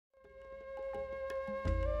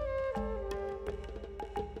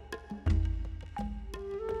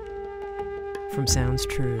From Sounds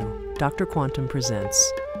True, Dr. Quantum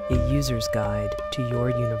presents A User's Guide to Your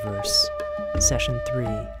Universe. Session 3,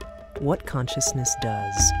 What Consciousness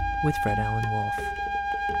Does, with Fred Alan Wolf.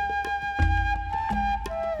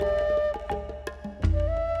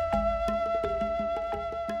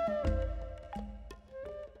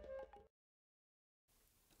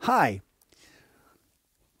 Hi.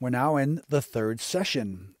 We're now in the third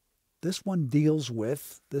session. This one deals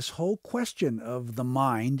with this whole question of the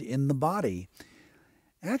mind in the body.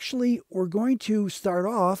 Actually, we're going to start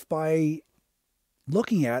off by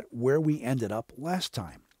looking at where we ended up last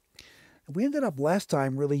time. We ended up last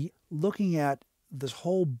time really looking at this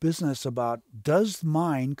whole business about, does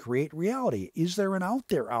mind create reality? Is there an out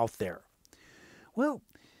there? Well,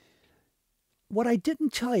 what I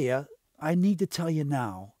didn't tell you, I need to tell you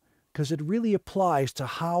now, because it really applies to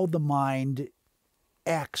how the mind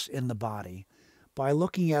acts in the body by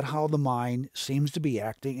looking at how the mind seems to be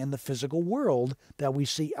acting in the physical world that we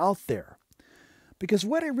see out there. Because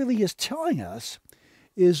what it really is telling us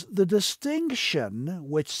is the distinction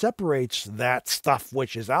which separates that stuff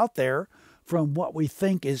which is out there from what we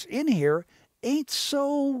think is in here ain't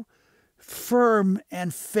so firm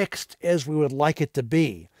and fixed as we would like it to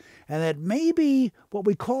be. And that maybe what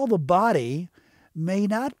we call the body may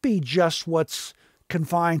not be just what's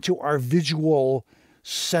confined to our visual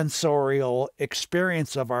sensorial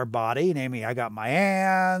experience of our body. Namely, I got my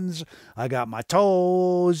hands, I got my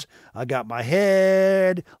toes, I got my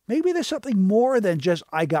head. Maybe there's something more than just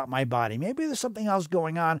I got my body. Maybe there's something else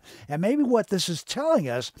going on. And maybe what this is telling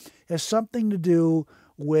us has something to do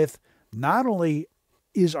with not only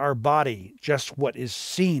is our body just what is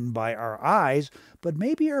seen by our eyes, but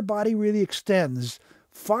maybe our body really extends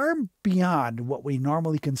far beyond what we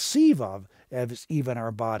normally conceive of as even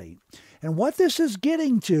our body. And what this is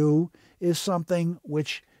getting to is something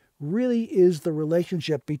which really is the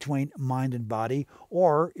relationship between mind and body,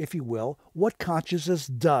 or, if you will, what consciousness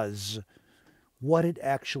does, what it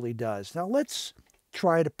actually does. Now let's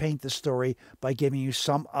try to paint the story by giving you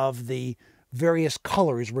some of the various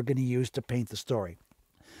colors we're going to use to paint the story.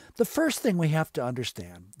 The first thing we have to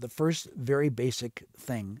understand, the first very basic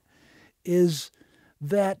thing, is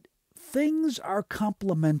that things are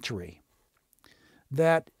complementary.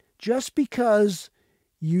 That just because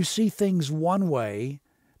you see things one way,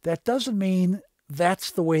 that doesn't mean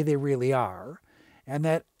that's the way they really are. And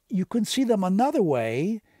that you can see them another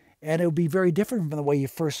way, and it will be very different from the way you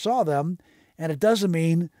first saw them. And it doesn't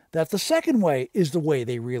mean that the second way is the way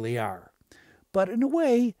they really are. But in a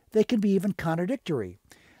way, they can be even contradictory.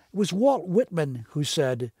 It was Walt Whitman who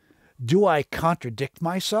said, "Do I contradict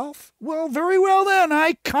myself? Well, very well then,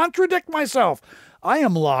 I contradict myself. I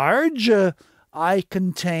am large. I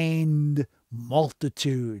contain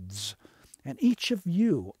multitudes." And each of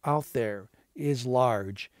you out there is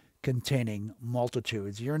large, containing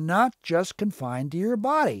multitudes. You're not just confined to your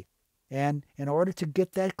body. And in order to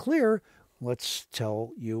get that clear, let's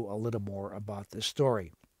tell you a little more about this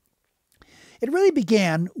story. It really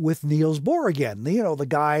began with Niels Bohr again, the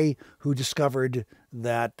guy who discovered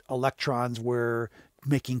that electrons were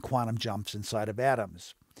making quantum jumps inside of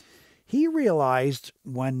atoms. He realized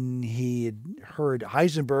when he had heard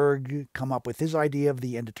Heisenberg come up with his idea of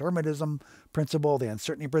the indeterminism principle, the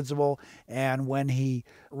uncertainty principle, and when he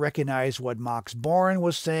recognized what Max Born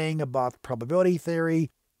was saying about probability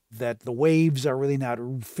theory, that the waves are really not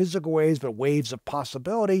physical waves, but waves of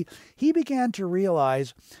possibility, he began to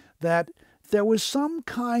realize that there was some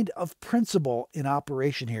kind of principle in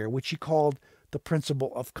operation here, which he called the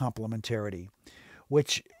principle of complementarity,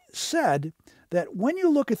 which said that when you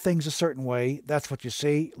look at things a certain way, that's what you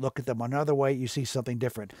see. Look at them another way, you see something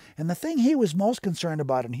different. And the thing he was most concerned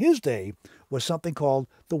about in his day was something called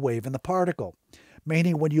the wave and the particle.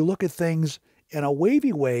 Meaning when you look at things in a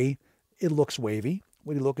wavy way, it looks wavy.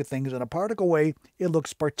 When you look at things in a particle way, it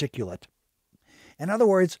looks particulate. In other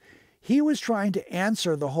words, he was trying to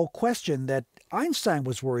answer the whole question that Einstein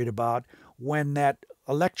was worried about when that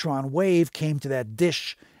electron wave came to that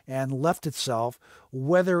dish and left itself,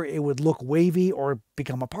 whether it would look wavy or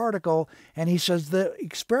become a particle. And he says the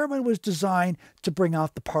experiment was designed to bring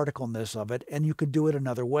out the particleness of it, and you could do it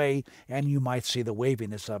another way, and you might see the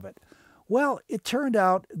waviness of it. Well, it turned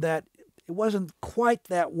out that it wasn't quite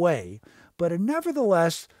that way, but it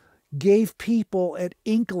nevertheless gave people an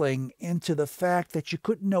inkling into the fact that you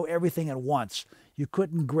couldn't know everything at once. You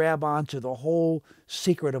couldn't grab onto the whole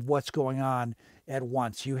secret of what's going on at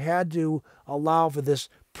once. You had to allow for this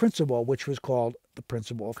principle, which was called the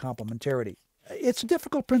principle of complementarity. It's a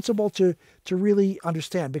difficult principle to really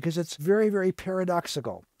understand because it's very, very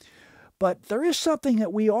paradoxical. But there is something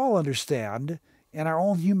that we all understand in our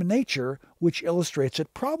own human nature, which illustrates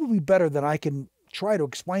it probably better than I can try to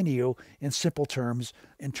explain to you in simple terms,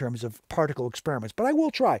 in terms of particle experiments. But I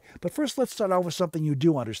will try. But first, let's start out with something you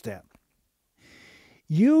do understand.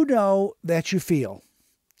 You know that you feel,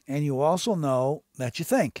 and you also know that you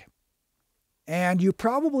think. And you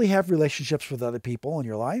probably have relationships with other people in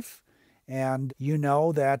your life, and you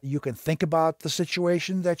know that you can think about the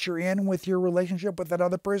situation that you're in with your relationship with that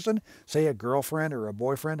other person, say a girlfriend or a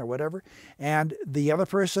boyfriend or whatever, and the other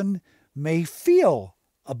person may feel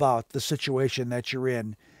about the situation that you're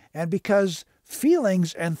in. And because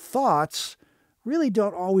feelings and thoughts really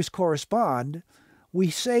don't always correspond,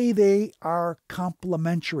 we say they are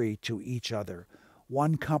complementary to each other.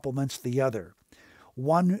 One complements the other.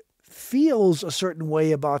 One feels a certain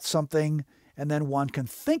way about something, and then one can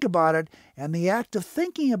think about it, and the act of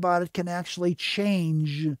thinking about it can actually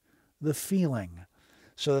change the feeling,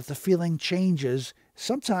 so that the feeling changes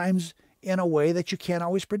sometimes in a way that you can't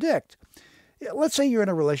always predict. Let's say you're in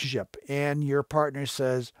a relationship and your partner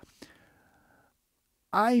says,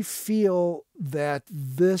 I feel that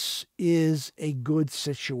this is a good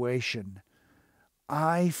situation.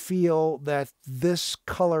 I feel that this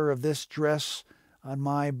color of this dress on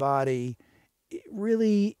my body, it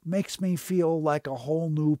really makes me feel like a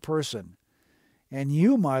whole new person. And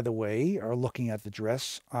you, by the way, are looking at the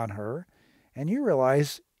dress on her, and you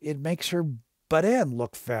realize it makes her butt end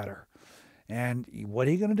look fatter. And what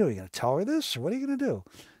are you going to do? Are you going to tell her this, or what are you going to do?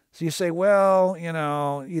 So you say, well,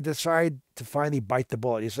 you decide to finally bite the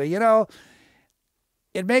bullet. You say,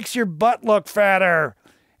 it makes your butt look fatter.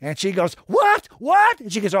 And she goes, what? What?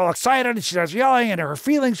 And she gets all excited, and she starts yelling, and her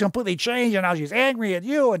feelings completely change, and now she's angry at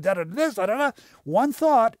you, and da-da-da this, da-da-da. One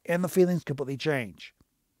thought, and the feelings completely change.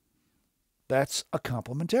 That's a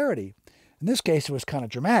complementarity. In this case, it was kind of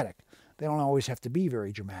dramatic. They don't always have to be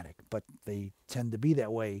very dramatic, but they tend to be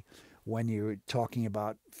that way when you're talking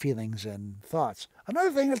about feelings and thoughts. Another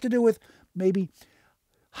thing has to do with maybe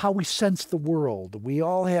how we sense the world. We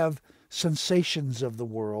all have sensations of the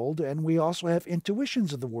world, and we also have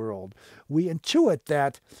intuitions of the world. We intuit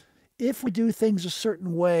that if we do things a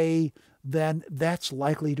certain way, then that's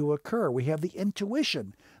likely to occur. We have the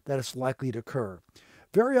intuition that it's likely to occur.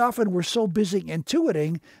 Very often we're so busy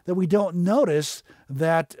intuiting that we don't notice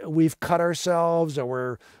that we've cut ourselves, or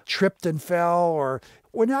we're tripped and fell, or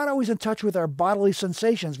we're not always in touch with our bodily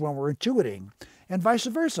sensations when we're intuiting, and vice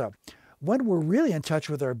versa. When we're really in touch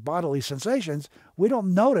with our bodily sensations, we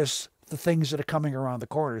don't notice the things that are coming around the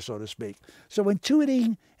corner, so to speak. So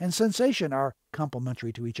intuiting and sensation are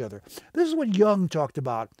complementary to each other. This is what Jung talked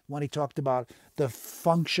about when he talked about the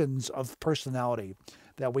functions of personality,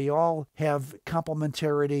 that we all have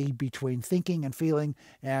complementarity between thinking and feeling,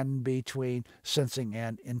 and between sensing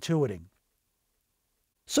and intuiting.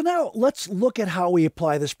 So now let's look at how we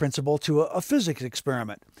apply this principle to a physics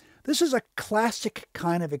experiment. This is a classic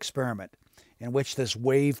kind of experiment in which this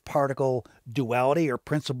wave-particle duality, or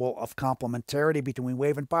principle of complementarity between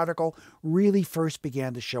wave and particle, really first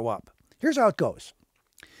began to show up. Here's how it goes.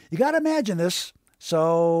 You got to imagine this,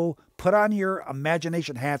 so put on your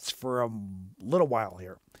imagination hats for a little while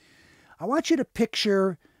here. I want you to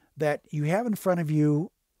picture that you have in front of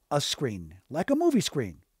you a screen, like a movie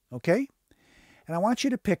screen, okay? And I want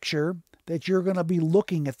you to picture that you're going to be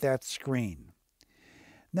looking at that screen.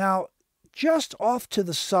 Now, just off to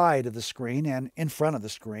the side of the screen and in front of the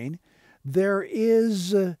screen, there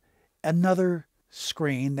is another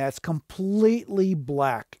screen that's completely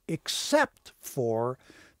black, except for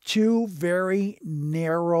two very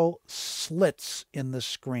narrow slits in the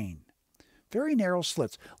screen. Very narrow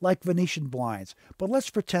slits, like Venetian blinds. But let's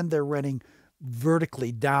pretend they're running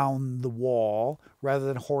vertically down the wall rather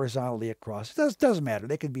than horizontally across. It doesn't matter.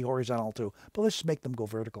 They can be horizontal too. But let's just make them go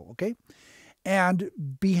vertical, okay? And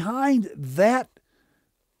behind that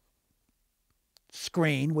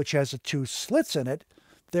screen, which has the two slits in it,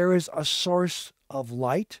 there is a source of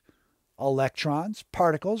light, electrons,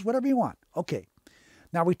 particles, whatever you want. Okay.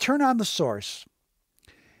 Now we turn on the source,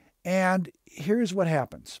 and here's what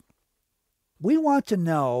happens. We want to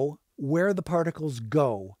know where the particles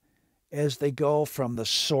go as they go from the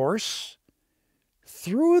source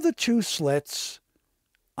through the two slits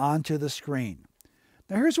onto the screen.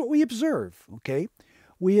 Now here's what we observe, okay?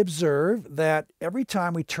 We observe that every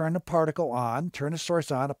time we turn the particle on, turn the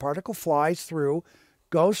source on, a particle flies through,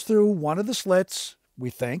 goes through one of the slits, we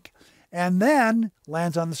think, and then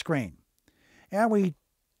lands on the screen. And we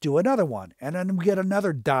do another one, and then we get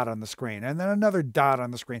another dot on the screen, and then another dot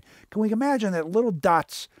on the screen. Can we imagine that little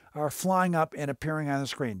dots are flying up and appearing on the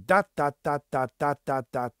screen? Dot, dot, dot, dot, dot, dot,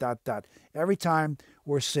 dot, dot, dot. Every time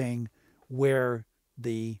we're seeing where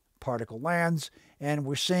the particle lands, and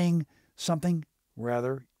we're seeing something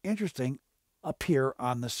rather interesting appear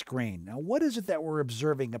on the screen. Now, what is it that we're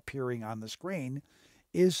observing appearing on the screen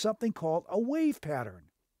is something called a wave pattern.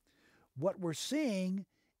 What we're seeing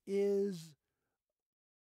is